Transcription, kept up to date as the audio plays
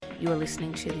You are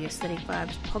listening to the Aesthetic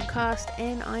Vibes podcast,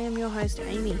 and I am your host,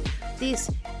 Amy. This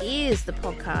is the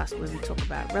podcast where we talk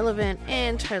about relevant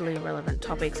and totally irrelevant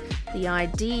topics. The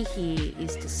idea here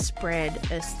is to spread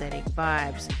aesthetic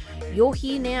vibes. You're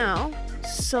here now,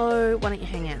 so why don't you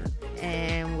hang out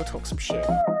and we'll talk some shit.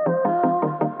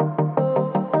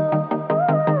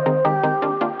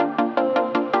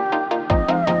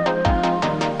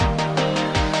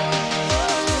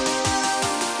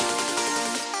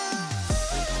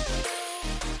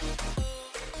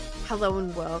 Hello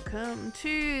and welcome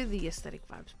to the Aesthetic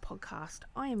Vibes podcast.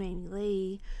 I am Amy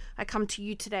Lee. I come to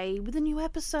you today with a new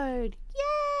episode.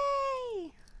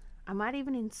 Yay! I might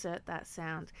even insert that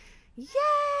sound. Yay!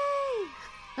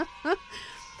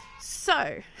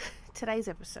 So, today's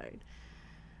episode.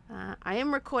 I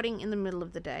am recording in the middle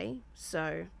of the day,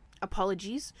 so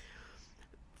apologies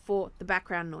for the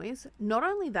background noise. Not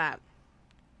only that,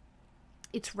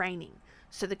 it's raining,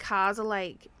 so the cars are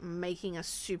like making a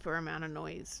super amount of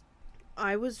noise.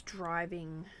 I was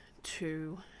driving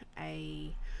to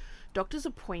a doctor's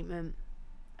appointment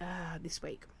this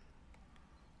week,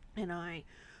 and I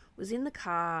was in the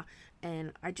car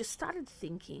and I just started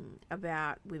thinking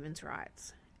about women's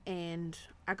rights, and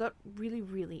I got really,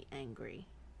 really angry.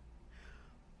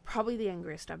 Probably the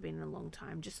angriest I've been in a long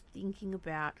time, just thinking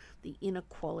about the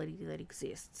inequality that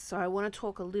exists. So I want to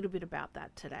talk a little bit about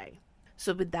that today.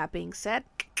 So with that being said,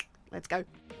 let's go.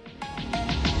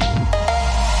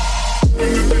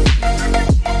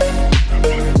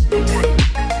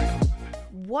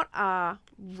 What are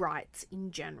rights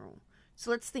in general?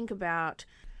 So let's think about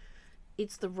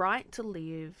it's the right to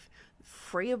live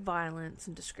free of violence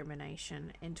and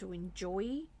discrimination and to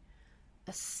enjoy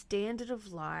a standard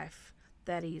of life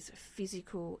that is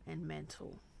physical and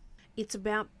mental. It's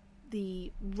about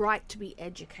the right to be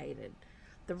educated,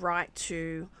 the right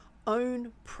to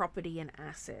own property and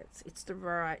assets. It's the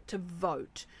right to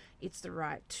vote. It's the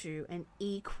right to an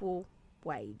equal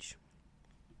wage.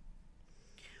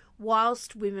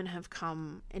 Whilst women have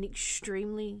come an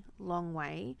extremely long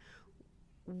way,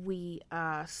 we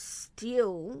are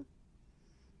still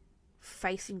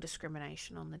facing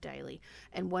discrimination on the daily.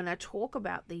 And when I talk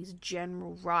about these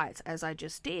general rights, as I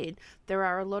just did, there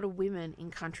are a lot of women in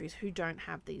countries who don't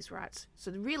have these rights.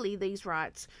 So really, these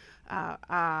rights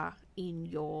are in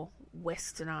your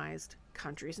westernized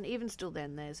countries, and even still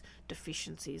then there's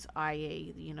deficiencies,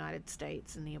 i.e. the United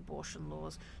States and the abortion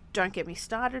laws. Don't get me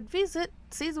started. Visit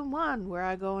season 1 where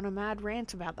I go on a mad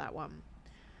rant about that one.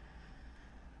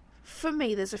 For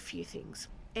me, there's a few things.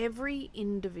 Every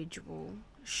individual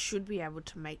should be able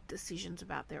to make decisions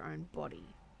about their own body.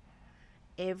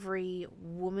 Every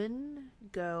woman,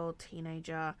 girl,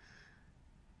 teenager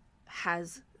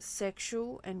has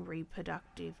sexual and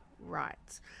reproductive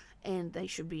rights, and they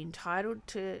should be entitled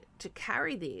to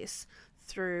carry this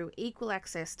through equal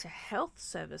access to health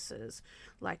services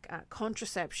like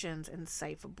contraceptions and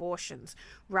safe abortions,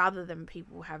 rather than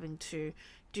people having to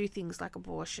do things like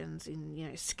abortions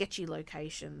in sketchy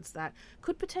locations that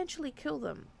could potentially kill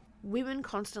them. Women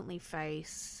constantly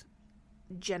face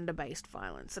gender-based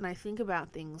violence, and I think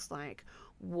about things like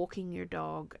walking your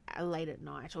dog late at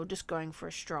night or just going for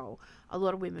a stroll. A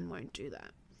lot of women won't do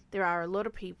that. There are a lot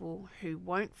of people who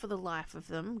won't for the life of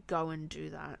them go and do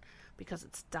that because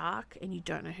it's dark and you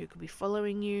don't know who could be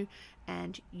following you,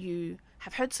 and you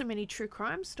have heard so many true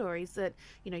crime stories that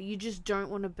you just don't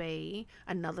want to be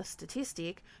another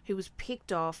statistic who was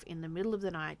picked off in the middle of the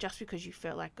night just because you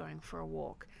felt like going for a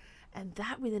walk. And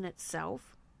that within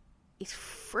itself is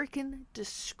freaking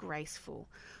disgraceful.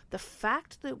 The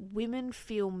fact that women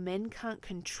feel men can't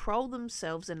control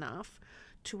themselves enough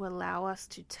to allow us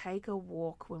to take a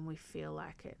walk when we feel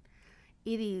like it.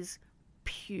 It is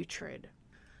putrid.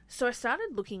 So I started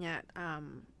looking at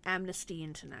Amnesty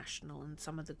International and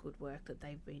some of the good work that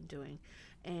they've been doing.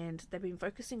 And they've been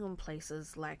focusing on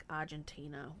places like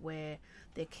Argentina, where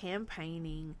they're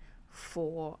campaigning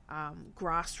for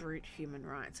grassroots human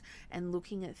rights and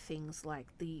looking at things like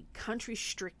the country's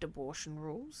strict abortion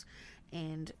rules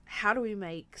and how do we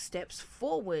make steps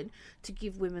forward to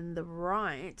give women the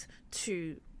right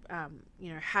to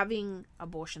having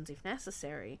abortions if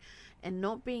necessary and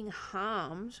not being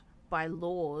harmed by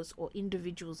laws or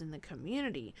individuals in the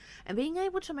community, and being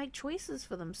able to make choices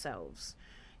for themselves.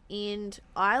 In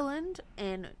Ireland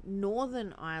and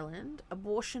Northern Ireland,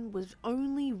 abortion was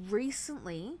only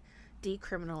recently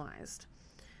decriminalized.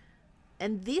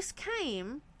 And this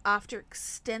came after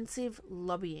extensive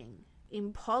lobbying.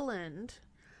 In Poland,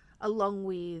 along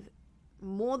with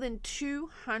more than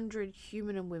 200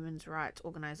 human and women's rights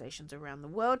organizations around the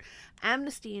world,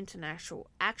 Amnesty International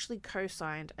actually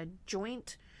co-signed a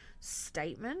joint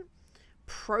statement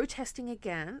protesting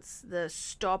against the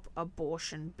Stop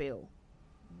Abortion Bill.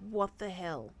 What the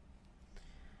hell?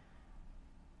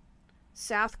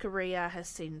 South Korea has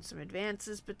seen some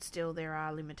advances, but still there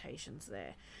are limitations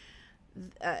there.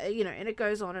 And it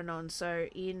goes on and on. So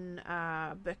in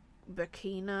Burkina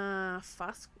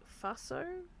Faso,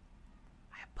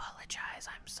 I apologize,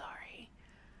 I'm sorry.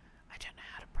 I don't know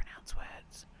how to pronounce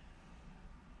words.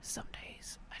 Some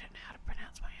days I don't know how to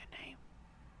pronounce my own name.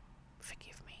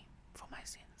 Forgive me for my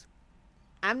sins.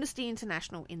 Amnesty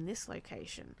International in this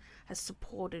location has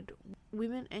supported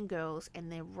women and girls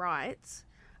and their rights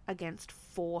against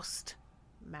forced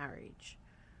marriage.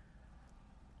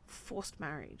 Forced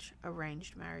marriage,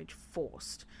 arranged marriage,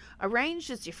 forced.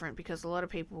 Arranged is different because a lot of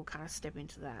people will kind of step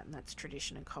into that, and that's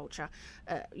tradition and culture,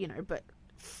 but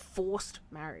forced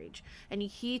marriage. And you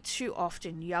hear too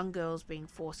often young girls being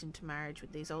forced into marriage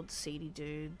with these old seedy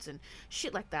dudes and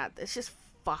shit like that. It's just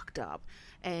fucked up.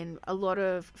 And a lot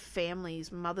of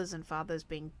families, mothers and fathers,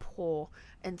 being poor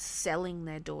and selling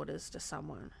their daughters to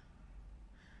someone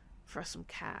for some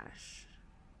cash.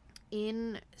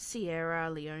 In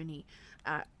Sierra Leone,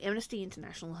 Amnesty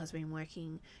International has been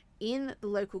working in the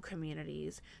local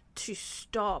communities to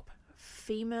stop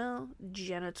female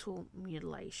genital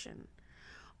mutilation.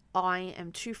 I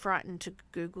am too frightened to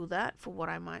Google that for what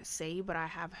I might see, but I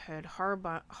have heard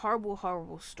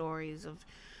horrible stories of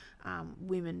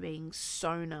women being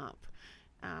sewn up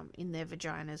in their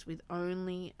vaginas with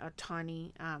only a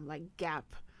tiny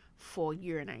gap for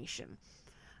urination.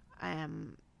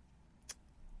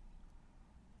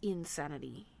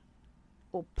 Insanity,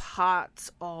 or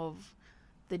parts of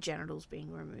the genitals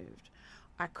being removed.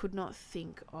 I could not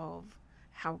think of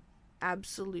how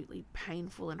absolutely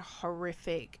painful and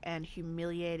horrific and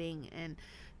humiliating and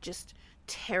just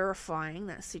terrifying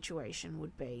that situation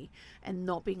would be, and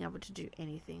not being able to do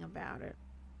anything about it.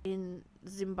 In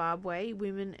Zimbabwe,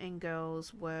 women and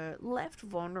girls were left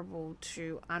vulnerable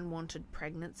to unwanted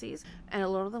pregnancies, and a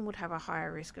lot of them would have a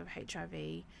higher risk of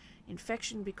HIV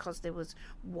infection because there was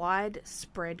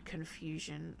widespread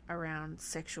confusion around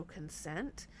sexual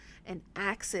consent and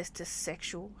access to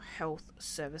sexual health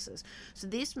services. So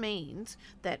this means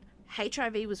that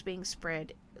HIV was being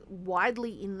spread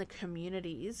widely in the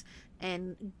communities,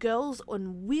 and girls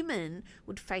and women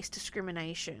would face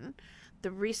discrimination,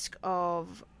 the risk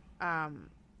of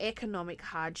economic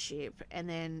hardship, and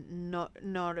then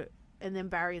and then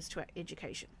barriers to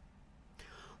education.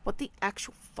 What the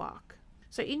actual fuck?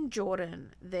 So in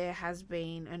Jordan, there has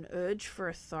been an urge for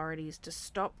authorities to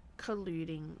stop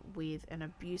colluding with an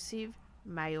abusive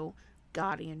male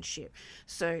guardianship.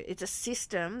 So it's a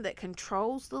system that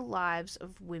controls the lives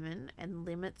of women and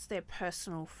limits their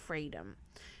personal freedom,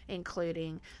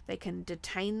 including they can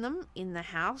detain them in the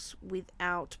house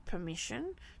without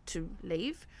permission to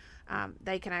leave.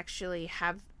 They can actually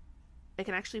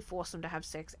force them to have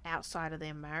sex outside of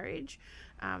their marriage,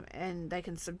 and they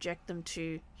can subject them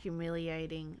to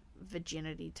humiliating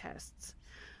virginity tests.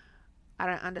 I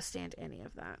don't understand any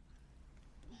of that.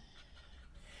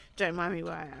 Don't mind me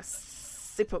while I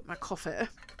sip up my coffee.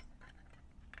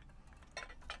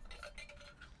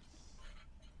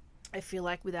 I feel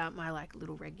like without my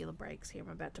little regular breaks here,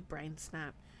 I'm about to brain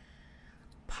snap,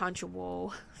 punch a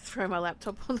wall, throw my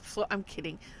laptop on the floor. I'm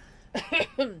kidding.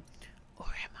 Or am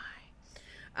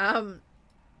I?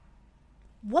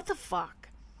 What the fuck?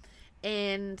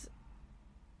 And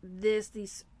there's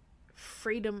this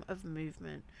freedom of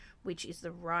movement, which is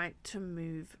the right to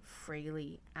move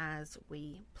freely as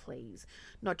we please,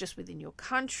 not just within your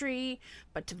country,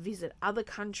 but to visit other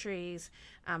countries.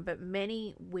 But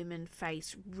many women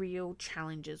face real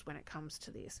challenges when it comes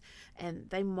to this, and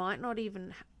they might not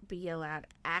even be allowed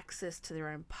access to their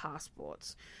own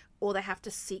passports, or they have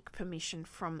to seek permission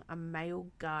from a male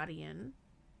guardian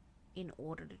in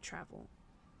order to travel.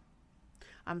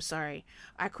 I'm sorry,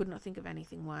 I could not think of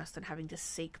anything worse than having to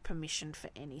seek permission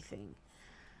for anything.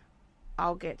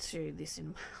 I'll get to this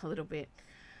in a little bit.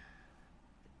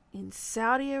 In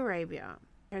Saudi Arabia,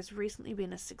 there has recently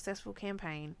been a successful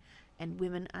campaign, and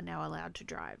women are now allowed to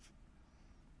drive.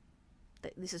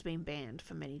 This has been banned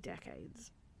for many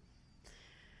decades.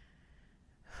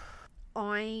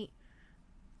 I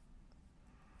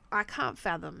can't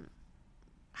fathom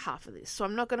half of this, so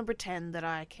I'm not going to pretend that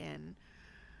I can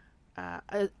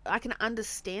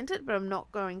understand it, but I'm not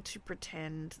going to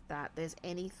pretend that there's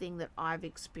anything that I've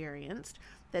experienced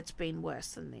that's been worse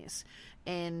than this.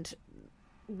 And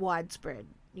widespread,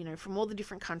 from all the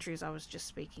different countries I was just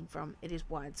speaking from, it is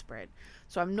widespread.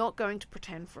 So I'm not going to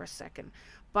pretend for a second,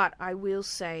 but I will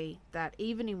say that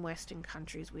even in Western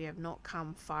countries, we have not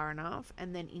come far enough.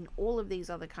 And then in all of these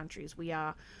other countries, we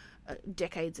are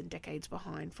decades and decades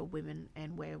behind for women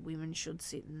and where women should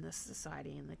sit in the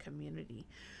society and the community.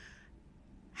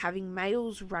 Having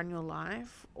males run your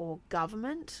life or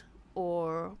government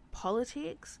or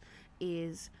politics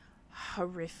is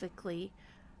horrifically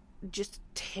just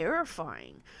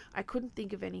terrifying. I couldn't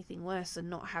think of anything worse than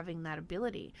not having that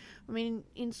ability. I mean,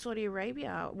 in Saudi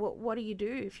Arabia, what do you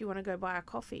do if you want to go buy a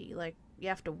coffee? Like, you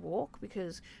have to walk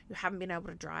because you haven't been able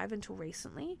to drive until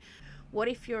recently. What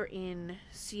if you're in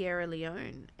Sierra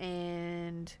Leone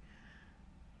and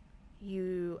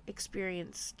you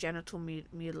experience genital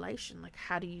mutilation? Like,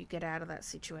 how do you get out of that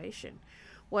situation?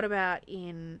 What about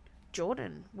in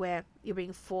Jordan, where you're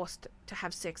being forced to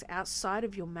have sex outside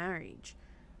of your marriage?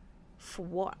 For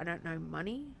what? I don't know.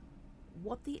 Money?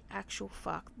 What the actual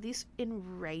fuck? This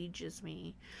enrages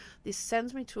me. This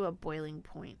sends me to a boiling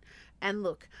point. And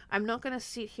look, I'm not going to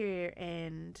sit here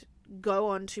and go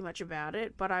on too much about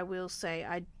it, but I will say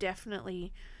I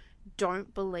definitely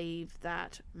don't believe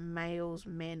that males,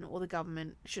 men, or the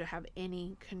government should have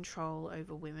any control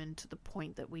over women to the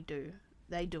point that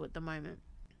they do at the moment.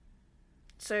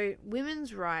 So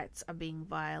women's rights are being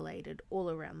violated all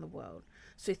around the world.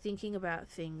 So thinking about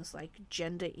things like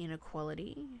gender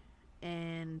inequality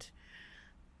and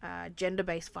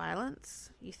gender-based violence.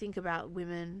 You think about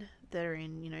women that are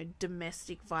in,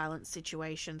 domestic violence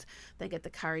situations. They get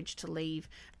the courage to leave,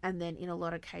 and then in a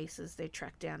lot of cases they're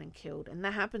tracked down and killed. And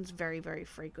that happens very, very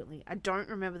frequently. I don't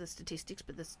remember the statistics,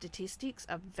 but the statistics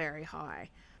are very high.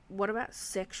 What about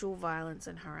sexual violence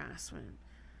and harassment?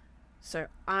 So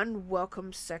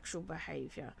unwelcome sexual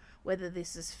behavior, whether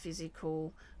this is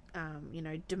physical,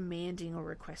 demanding or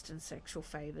requesting sexual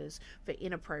favors for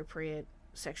inappropriate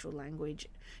sexual language.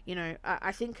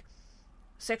 I think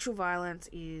sexual violence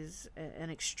is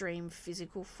an extreme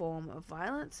physical form of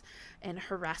violence, and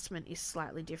harassment is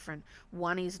slightly different.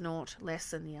 One is not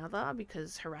less than the other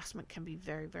because harassment can be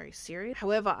very, very serious.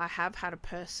 However, I have had a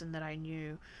person that I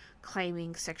knew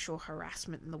claiming sexual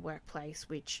harassment in the workplace,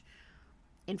 which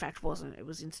in fact wasn't. It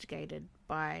was instigated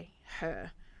by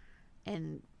her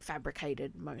and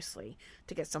fabricated mostly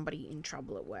to get somebody in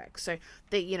trouble at work. So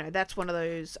that's one of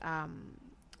those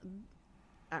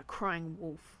crying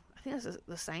wolf. I think that's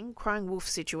the saying, crying wolf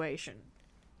situation.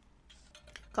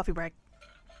 Coffee break.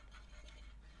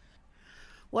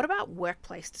 What about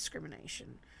workplace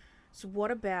discrimination? So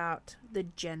what about the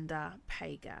gender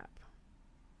pay gap?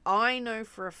 I know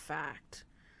for a fact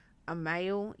a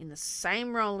male in the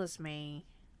same role as me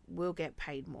will get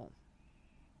paid more.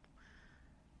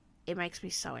 It makes me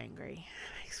so angry.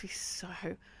 It makes me so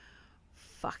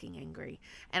fucking angry.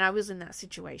 And I was in that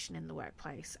situation in the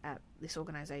workplace at this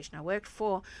organization I worked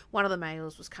for. One of the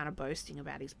males was kind of boasting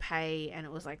about his pay, and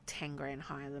it was like 10 grand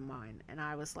higher than mine. And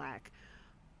I was like,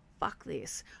 fuck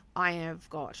this. I have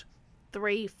got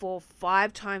 3, 4,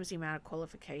 5 times the amount of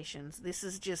qualifications. This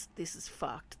is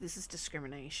fucked. This is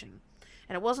discrimination.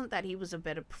 And it wasn't that he was a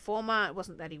better performer. It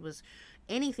wasn't that he was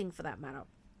anything for that matter.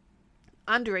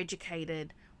 Undereducated,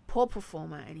 poor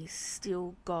performer, and he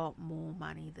still got more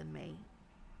money than me.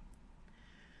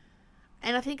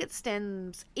 And I think it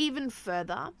stems even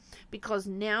further because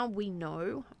now we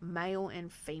know male and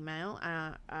female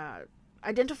are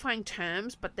identifying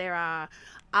terms, but there are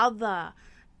other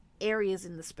areas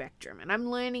in the spectrum. And I'm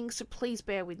learning, so please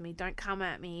bear with me. Don't come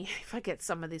at me if I get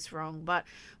some of this wrong. But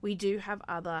we do have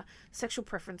other sexual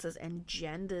preferences and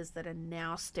genders that are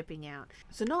now stepping out.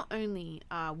 So not only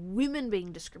are women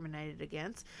being discriminated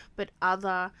against, but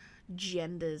other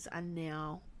genders are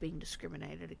now being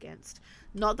discriminated against.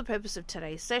 Not the purpose of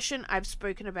today's session. I've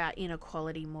spoken about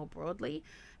inequality more broadly.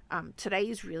 Today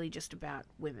is really just about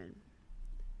women.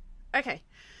 Okay,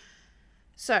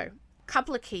 so a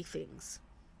couple of key things.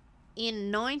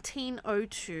 In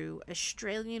 1902,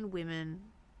 Australian women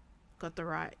got the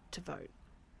right to vote.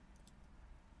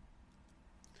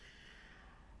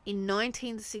 In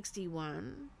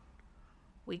 1961,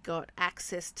 we got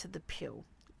access to the pill,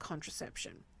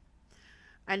 contraception.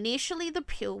 Initially, the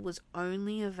pill was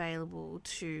only available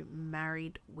to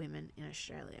married women in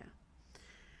Australia.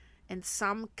 And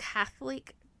some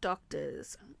Catholic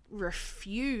doctors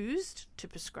refused to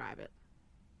prescribe it.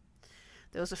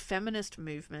 There was a feminist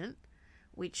movement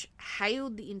which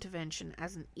hailed the intervention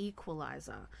as an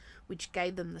equalizer, which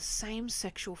gave them the same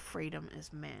sexual freedom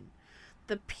as men.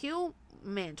 The pill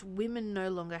meant women no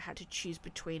longer had to choose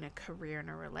between a career and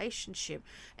a relationship,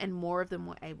 and more of them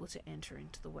were able to enter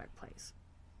into the workplace.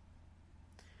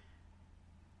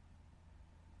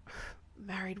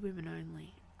 Married women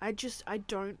only. I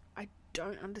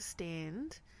don't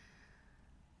understand.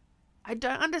 I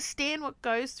don't understand what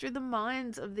goes through the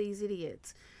minds of these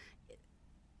idiots.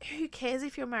 who cares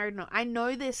if you're married or not? I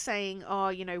know they're saying, oh,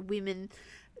 you know, women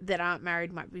that aren't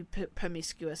married might be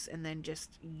promiscuous and then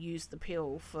just use the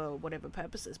pill for whatever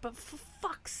purposes. But for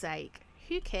fuck's sake,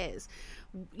 who cares?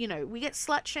 You know, we get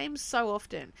slut shamed so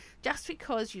often. Just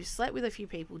because you slept with a few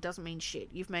people doesn't mean shit.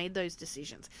 You've made those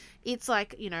decisions. It's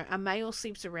like, you know, a male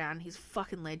sleeps around, he's a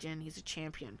fucking legend, he's a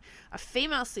champion. A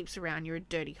female sleeps around, you're a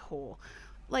dirty whore.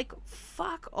 Like,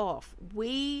 fuck off.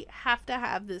 We have to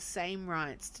have the same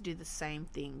rights to do the same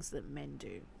things that men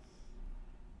do.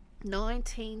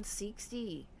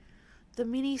 1960. The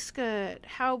miniskirt.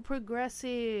 How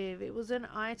progressive. It was an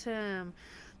item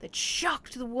that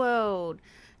shocked the world.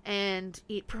 And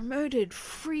it promoted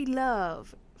free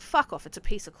love. Fuck off. It's a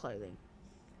piece of clothing.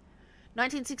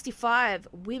 1965.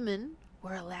 Women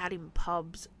were allowed in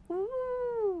pubs.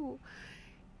 Ooh.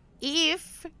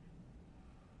 If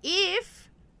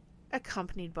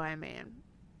accompanied by a man.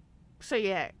 So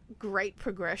yeah, great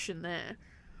progression there.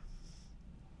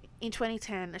 In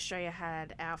 2010, Australia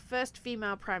had our first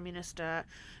female Prime Minister,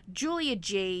 Julia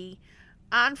G.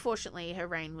 Unfortunately, her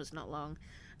reign was not long,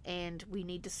 and we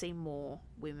need to see more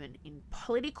women in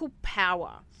political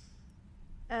power.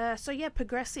 So yeah,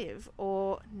 progressive,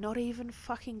 or not even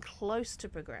fucking close to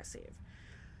progressive.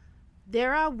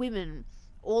 There are women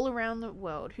all around the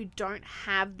world who don't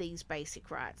have these basic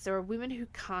rights. There are women who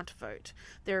can't vote.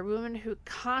 There are women who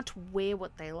can't wear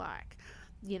what they like.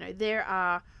 You know, there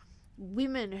are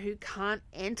women who can't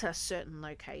enter certain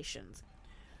locations.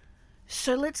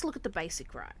 So let's look at the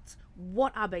basic rights.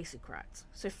 What are basic rights?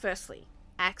 So firstly,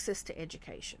 access to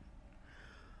education.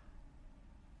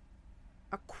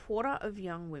 A quarter of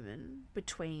young women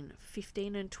between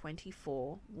 15 and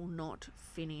 24 will not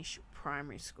finish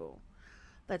primary school.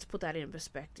 Let's put that in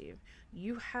perspective.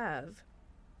 You have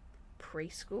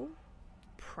preschool,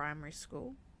 primary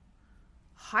school,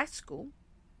 high school,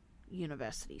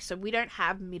 university. So we don't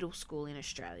have middle school in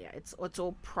Australia. It's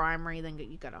all primary, then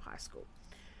you go to high school.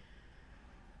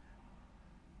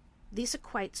 This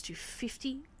equates to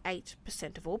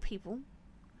 58% of all people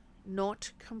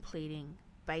not completing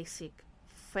basic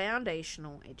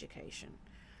foundational education.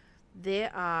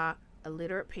 There are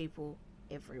illiterate people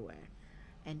everywhere,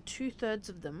 and 2/3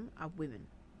 of them are women.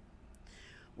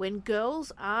 When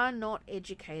girls are not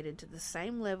educated to the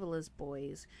same level as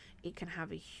boys, it can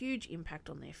have a huge impact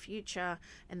on their future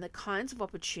and the kinds of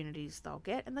opportunities they'll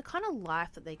get and the kind of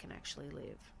life that they can actually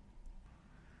live.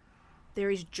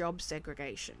 There is job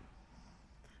segregation,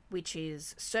 which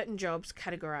is certain jobs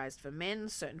categorized for men,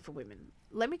 certain for women.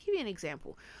 Let me give you an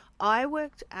example. I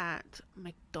worked at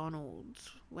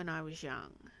McDonald's when I was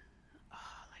young,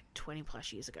 like 20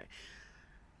 plus years ago.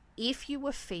 If you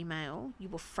were female, you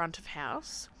were front of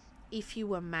house. If you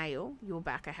were male, you were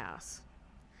back of house.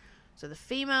 So the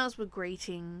females were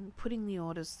greeting, putting the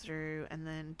orders through, and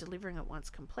then delivering it once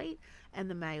complete, and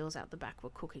the males out the back were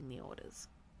cooking the orders.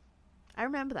 I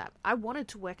remember that. I wanted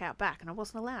to work out back, and I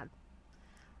wasn't allowed.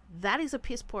 That is a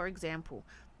piss poor example.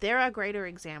 There are greater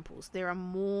examples. There are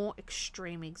more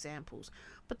extreme examples.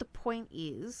 But the point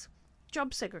is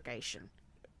job segregation.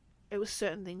 It was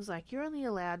certain things like you're only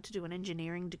allowed to do an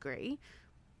engineering degree.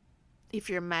 If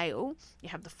you're a male, you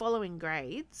have the following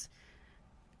grades.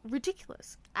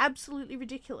 Ridiculous. Absolutely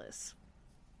ridiculous.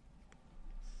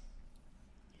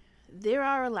 There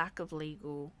are a lack of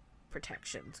legal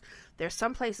protections. There are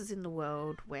some places in the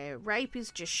world where rape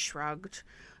is just shrugged,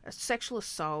 sexual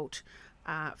assault,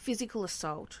 physical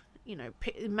assault. You know,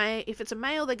 if it's a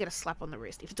male, they get a slap on the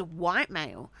wrist. If it's a white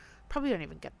male, probably don't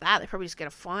even get that. They probably just get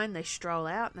a fine. They stroll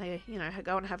out and they,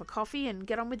 go and have a coffee and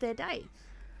get on with their day.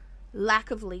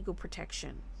 Lack of legal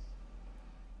protection.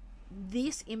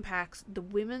 This impacts the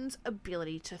women's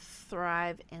ability to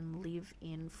thrive and live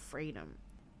in freedom.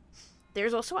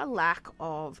 There's also a lack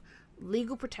of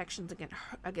legal protections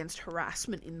against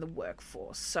harassment in the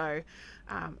workforce. So,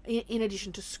 in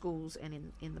addition to schools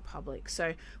and in the public.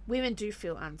 So, women do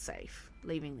feel unsafe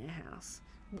leaving their house.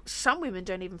 Some women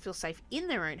don't even feel safe in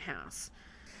their own house.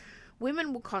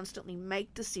 Women will constantly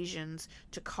make decisions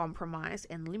to compromise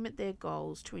and limit their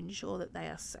goals to ensure that they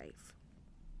are safe.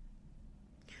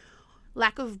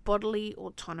 Lack of bodily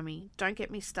autonomy. Don't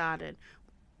get me started.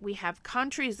 We have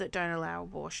countries that don't allow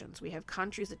abortions. We have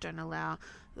countries that don't allow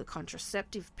the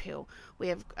contraceptive pill. We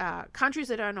have countries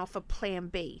that don't offer Plan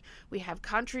B. We have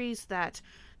countries that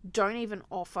don't even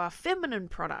offer feminine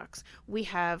products. We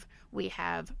have,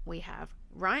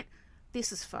 right?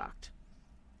 This is fucked.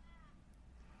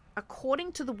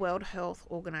 According to the World Health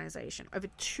Organization, over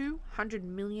 200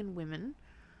 million women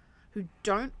who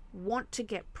don't want to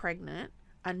get pregnant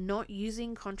are not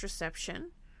using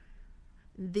contraception.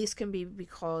 This can be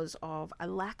because of a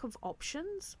lack of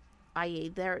options i.e.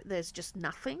 there's just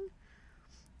nothing,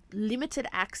 limited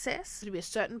access to be a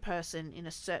certain person in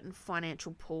a certain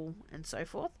financial pool and so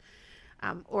forth,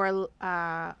 or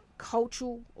a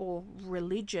cultural or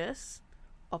religious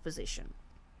opposition.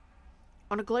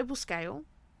 On a global scale,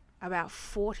 about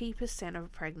 40%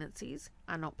 of pregnancies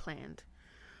are not planned,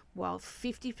 while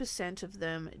 50% of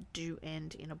them do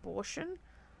end in abortion.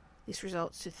 This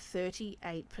results to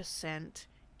 38%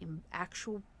 in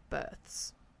actual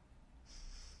births.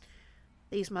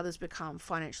 These mothers become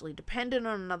financially dependent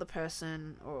on another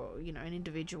person or, an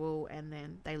individual, and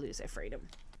then they lose their freedom.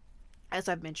 As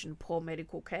I've mentioned, poor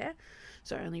medical care,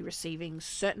 so only receiving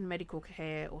certain medical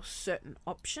care or certain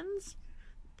options.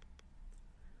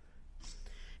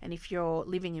 And if you're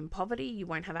living in poverty, you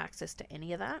won't have access to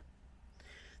any of that.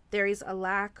 There is a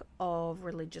lack of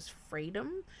religious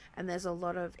freedom, and there's a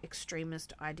lot of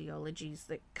extremist ideologies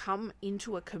that come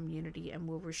into a community and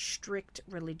will restrict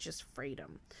religious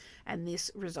freedom. And this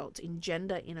results in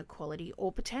gender inequality,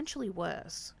 or potentially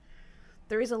worse.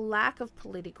 There is a lack of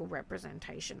political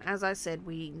representation. As I said,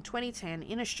 we in 2010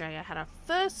 in Australia had our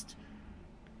first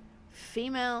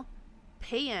female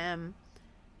PM.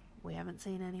 We haven't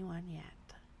seen anyone yet.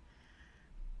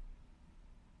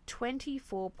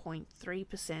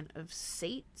 24.3% of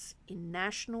seats in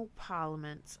national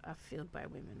parliaments are filled by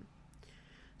women.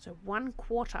 So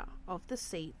 1/4 of the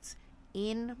seats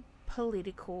in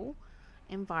political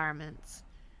environments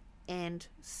and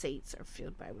seats are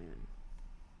filled by women.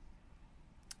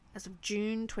 As of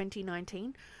June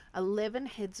 2019, 11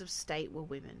 heads of state were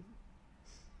women.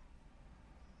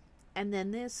 And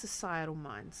then there's societal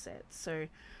mindset. So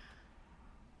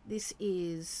this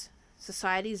is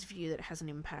society's view that has an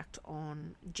impact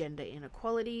on gender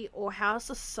inequality, or how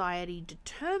society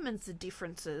determines the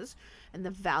differences and the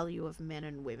value of men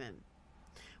and women,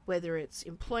 whether it's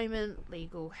employment,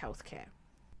 legal, healthcare.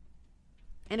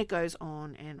 And it goes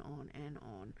on and on and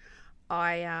on.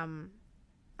 I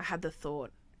had the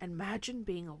thought, imagine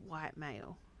being a white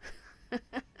male.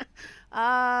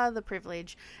 The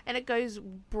privilege. And it goes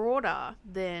broader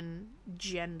than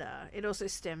gender. It also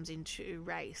stems into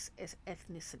race,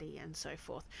 ethnicity, and so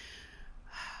forth.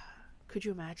 Could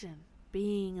you imagine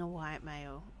being a white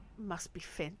male? Must be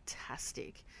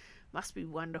fantastic. Must be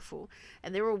wonderful.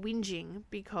 And they're all whinging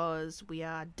because we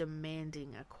are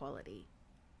demanding equality.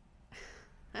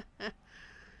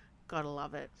 Gotta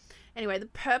love it. Anyway, the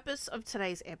purpose of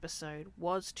today's episode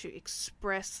was to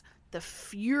express the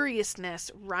furiousness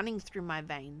running through my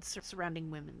veins surrounding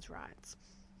women's rights.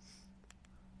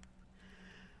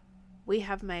 We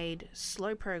have made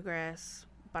slow progress,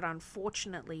 but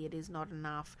unfortunately it is not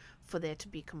enough for there to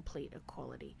be complete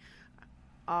equality.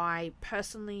 I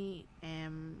personally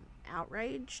am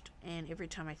outraged, and every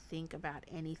time I think about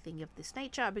anything of this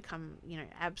nature, I become,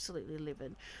 absolutely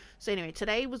livid. So anyway,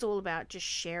 today was all about just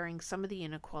sharing some of the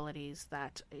inequalities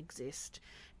that exist,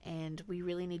 and we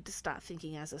really need to start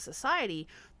thinking as a society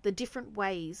the different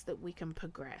ways that we can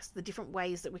progress, the different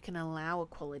ways that we can allow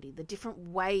equality, the different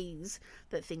ways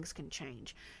that things can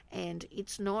change. And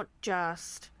it's not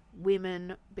just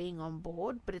women being on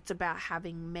board, but it's about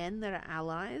having men that are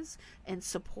allies and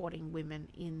supporting women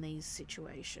in these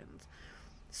situations.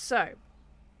 So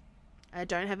I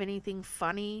don't have anything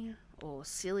funny or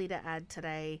silly to add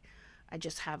today. I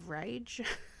just have rage,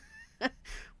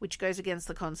 which goes against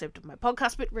the concept of my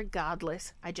podcast, but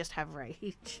regardless, I just have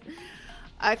rage.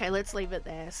 Okay, let's leave it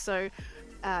there. So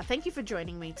thank you for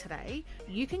joining me today.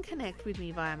 You can connect with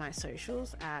me via my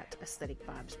socials at Aesthetic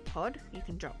Vibes Pod. You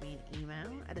can drop me an email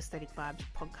at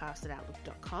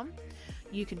aestheticvibespodcast@outlook.com.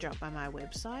 You can drop by my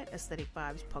website,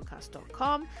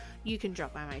 aestheticvibespodcast.com. You can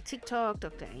drop by my TikTok,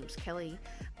 Dr. Ames Kelly.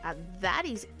 That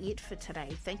is it for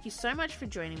today. Thank you so much for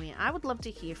joining me. I would love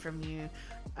to hear from you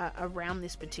around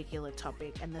this particular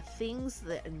topic and the things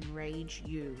that enrage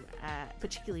you,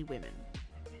 particularly women.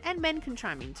 And men can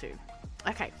chime in too.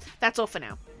 Okay, that's all for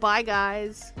now. Bye,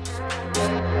 guys.